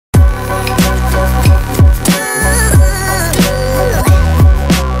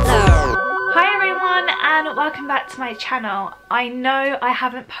to my channel. I know I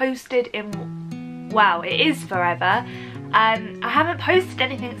haven't posted in, wow, it is forever. I haven't posted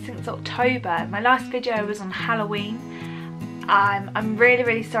anything since October. My last video was on Halloween. I'm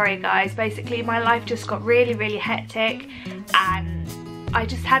really sorry guys. Basically my life just got really hectic and I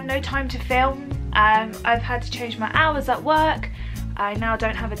just had no time to film. I've had to change my hours at work. I now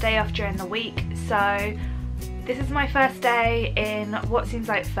don't have a day off during the week, so this is my first day in what seems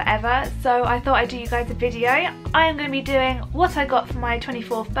like forever, so I thought I'd do you guys a video. I am going to be doing what I got for my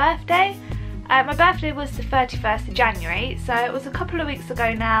 24th birthday. My birthday was the 31st of January, so it was a couple of weeks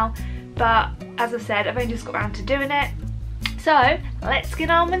ago now, but as I said, I've only just got around to doing it. So let's get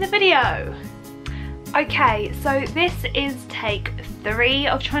on with the video. Okay, so this is take 3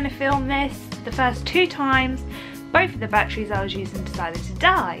 of trying to film this. The first 2 times, both of the batteries I was using decided to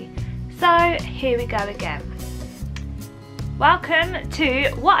die. So here we go again. Welcome to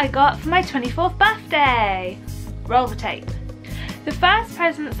what I got for my 24th birthday. Roll the tape. The first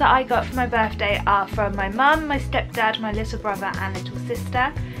presents that I got for my birthday are from my mum, my stepdad, my little brother and little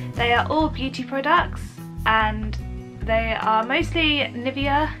sister. They are all beauty products and they are mostly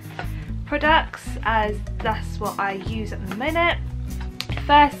Nivea products as that's what I use at the minute.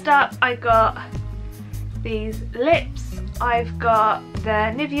 First up I got these lips. I've got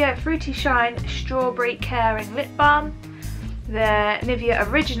the Nivea Fruity Shine Strawberry Caring Lip Balm, the Nivea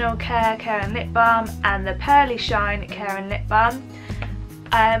Original Caring Lip Balm and the Pearly Shine Caring Lip Balm.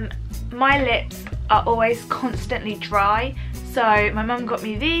 My lips are always constantly dry, so my mum got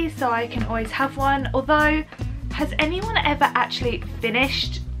me these so I can always have one. Although, has anyone ever actually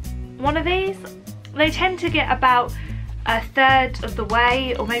finished one of these? They tend to get about a third of the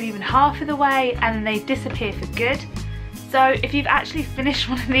way or maybe even half of the way and then they disappear for good. So if you've actually finished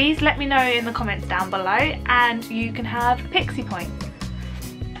one of these, let me know in the comments down below and you can have Pixie points.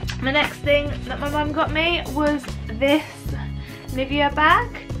 The next thing that my mum got me was this Nivea bag.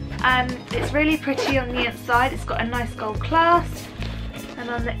 It's really pretty on the inside. It's got a nice gold clasp and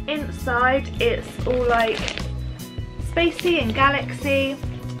on the inside it's all like spacey and galaxy,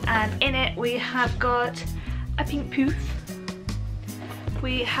 and in it we have got a pink poof.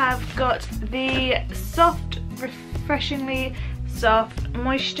 We have got the soft, refreshingly soft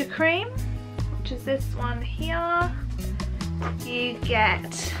moisture cream, which is this one here. You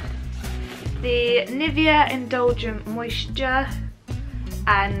get the Nivea Indulgent Moisture,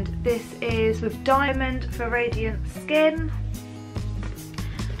 and this is with Diamond for Radiant Skin.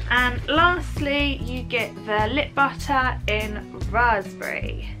 And lastly you get the lip butter in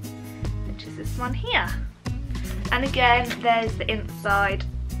Raspberry, which is this one here. And again there's the inside.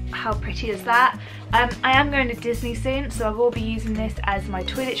 How pretty is that? I am going to Disney soon, so I will be using this as my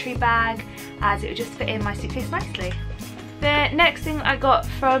toiletry bag as it would just fit in my suitcase nicely. The next thing I got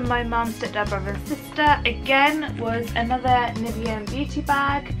from my mum, stepdad, brother and sister again was another Nivea beauty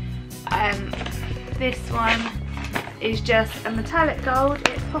bag. This one is just a metallic gold.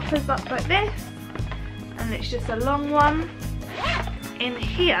 It poppers up like this and it's just a long one. In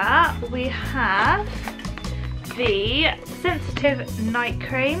here we have the Sensitive Night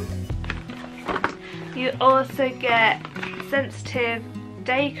Cream. You also get Sensitive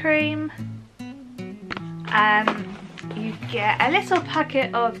Day Cream. You get a little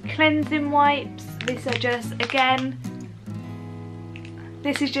packet of cleansing wipes. This is just again,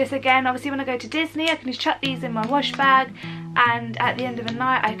 obviously when I go to Disney I can just chuck these in my wash bag, and at the end of the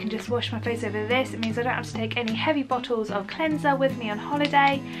night I can just wash my face over this. It means I don't have to take any heavy bottles of cleanser with me on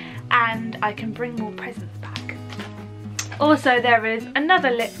holiday, and I can bring more presents back. Also there is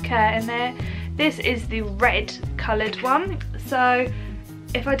another lip care in there. This is the red coloured one, so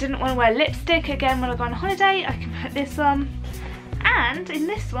if I didn't want to wear lipstick again when I go on holiday I can put this on. And in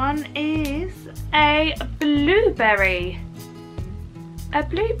this one is a blueberry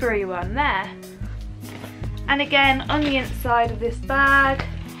one there. And again on the inside of this bag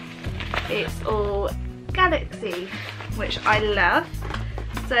it's all galaxy, which I love.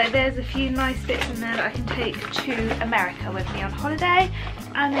 So there's a few nice bits in there that I can take to America with me on holiday,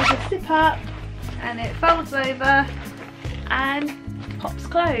 and there's a zip up and it folds over and pops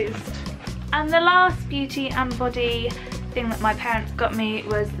closed. And the last beauty and body thing that my parents got me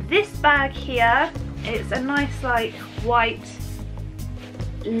was this bag here. It's a nice like white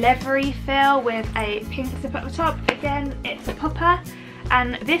leathery feel with a pink zip at the top. Again, it's a popper,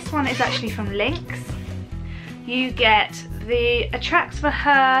 and this one is actually from Lynx. You get the Attracts for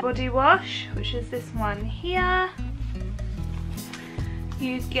Her body wash, which is this one here.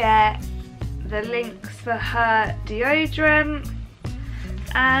 You get the Lynx for Her deodorant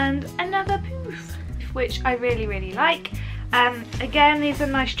and another poof, which I really like. Again, these are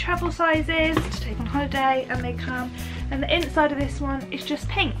nice travel sizes to take on holiday, and they come, and the inside of this one is just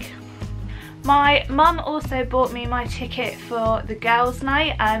pink. My mum also bought me my ticket for the girls'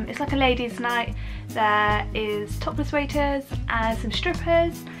 night. It's like a ladies' night. There is topless waiters and some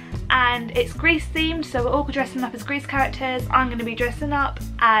strippers, and it's Grease themed, so we're all dressing up as Grease characters. I'm going to be dressing up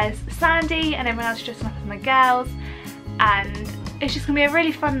as Sandy and everyone else is dressing up as my girls, and it's just going to be a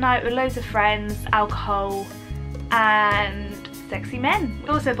really fun night with loads of friends, alcohol and sexy men.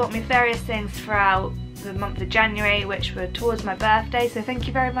 They also bought me various things throughout the month of January, which were towards my birthday, so thank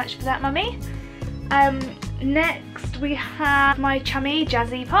you very much for that, mummy. Next we have my chummy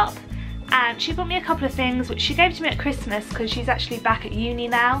Jazzy Pop, and she bought me a couple of things which she gave to me at Christmas because she's actually back at uni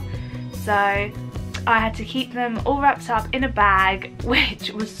now, so I had to keep them all wrapped up in a bag,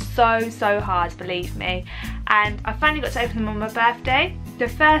 which was so hard, believe me, and I finally got to open them on my birthday. The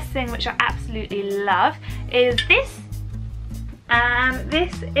first thing, which I absolutely love, is this.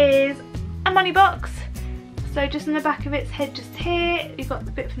 This is a money box. So just in the back of its head, just here, you've got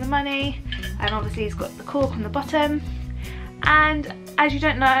the bit for the money, and obviously it's got the cork on the bottom. And as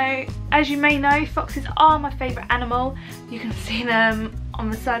you may know, foxes are my favourite animal. You can see them on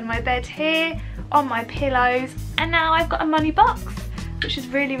the side of my bed here, on my pillows, and now I've got a money box, which is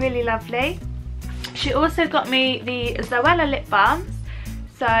really lovely. She also got me the Zoella lip balms.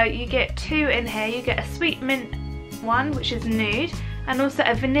 So you get two in here. You get a sweet mint one, which is nude, and also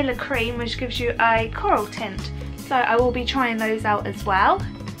a vanilla cream, which gives you a coral tint. So I will be trying those out as well.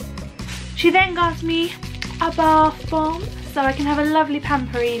 She then got me a bath bomb, so I can have a lovely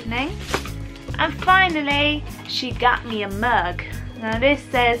pamper evening. And finally, she got me a mug. Now this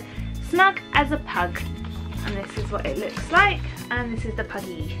says, snug as a pug. And this is what it looks like, and this is the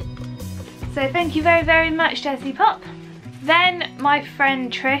puggy. So thank you very much, Jazzy Pop. Then my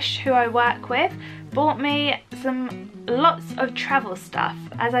friend Trish, who I work with, bought me lots of travel stuff.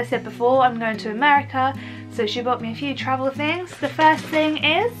 As I said before, I'm going to America, so she bought me a few travel things. The first thing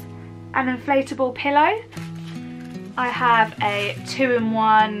is an inflatable pillow. I have a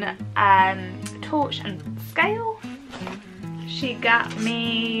 2-in-1 torch and scale. She got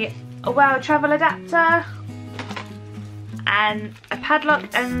me a World Travel adapter and a padlock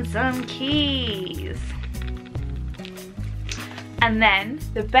and some keys. And then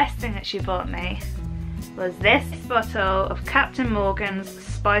the best thing that she bought me was this bottle of Captain Morgan's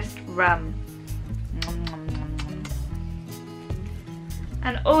spiced rum.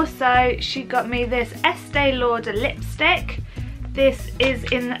 And also she got me this Estee Lauder lipstick. This is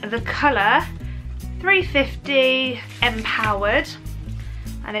in the colour 350 Empowered,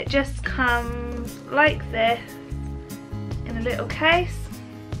 and it just comes like this in a little case,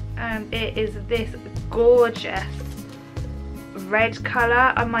 and it is this gorgeous red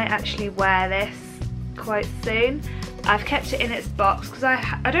colour. I might actually wear this quite soon. I've kept it in its box because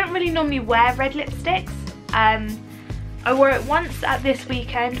I don't really normally wear red lipsticks. I wore it once at this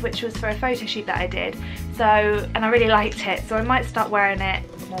weekend, which was for a photo shoot that I did, and I really liked it, so I might start wearing it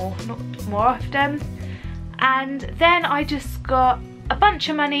more often. And then I just got a bunch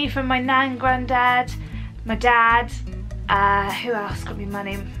of money from my nan, granddad, my dad, who else got me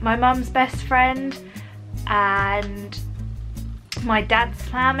money? My mum's best friend, and my dad's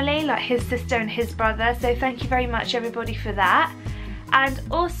family, like his sister and his brother, so thank you very much everybody for that. And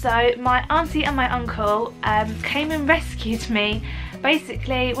also my auntie and my uncle came and rescued me.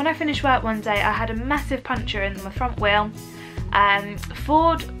 Basically, when I finished work one day, I had a massive puncture in my front wheel.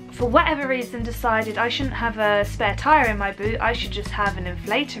 Ford, for whatever reason, decided I shouldn't have a spare tyre in my boot, I should just have an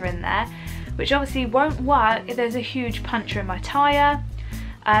inflator in there, which obviously won't work if there's a huge puncture in my tyre.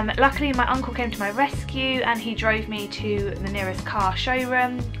 Luckily my uncle came to my rescue and he drove me to the nearest car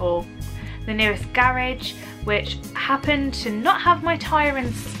showroom, or the nearest garage, which happened to not have my tyre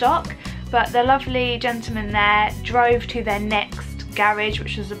in stock, but the lovely gentleman there drove to their next garage,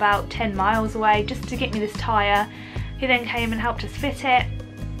 which was about 10 miles away, just to get me this tyre. He then came and helped us fit it,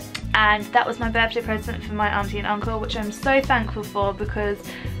 and that was my birthday present for my auntie and uncle, which I'm so thankful for, because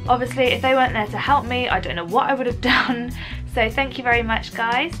obviously if they weren't there to help me, I don't know what I would have done. So thank you very much,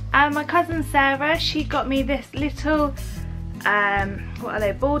 guys. And my cousin Sarah, she got me this little what are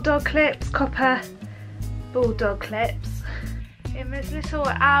they, bulldog clips, copper bulldog clips in this little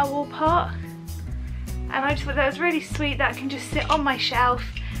owl pot, and I just thought that was really sweet, that I can just sit on my shelf,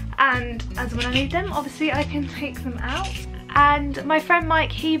 and as when I need them, obviously I can take them out. And my friend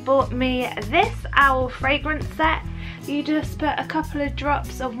Mike, he bought me this owl fragrance set. You just put a couple of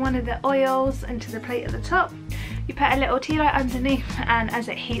drops of one of the oils into the plate at the top, You put a little tea light underneath, and as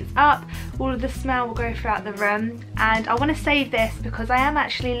it heats up, all of the smell will go throughout the room. And I want to save this because I am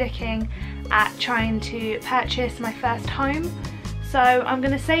actually looking at trying to purchase my first home. So I'm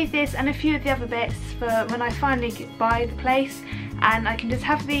going to save this and a few of the other bits for when I finally buy the place, and I can just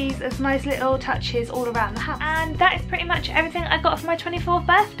have these as nice little touches all around the house. And that is pretty much everything I got for my 24th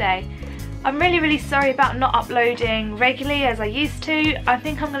birthday. I'm really sorry about not uploading regularly as I used to. I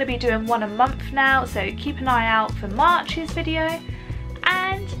think I'm going to be doing one a month now, so keep an eye out for March's video.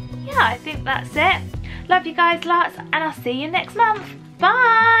 And yeah, I think that's it. Love you guys lots, and I'll see you next month.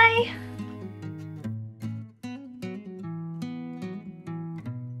 Bye!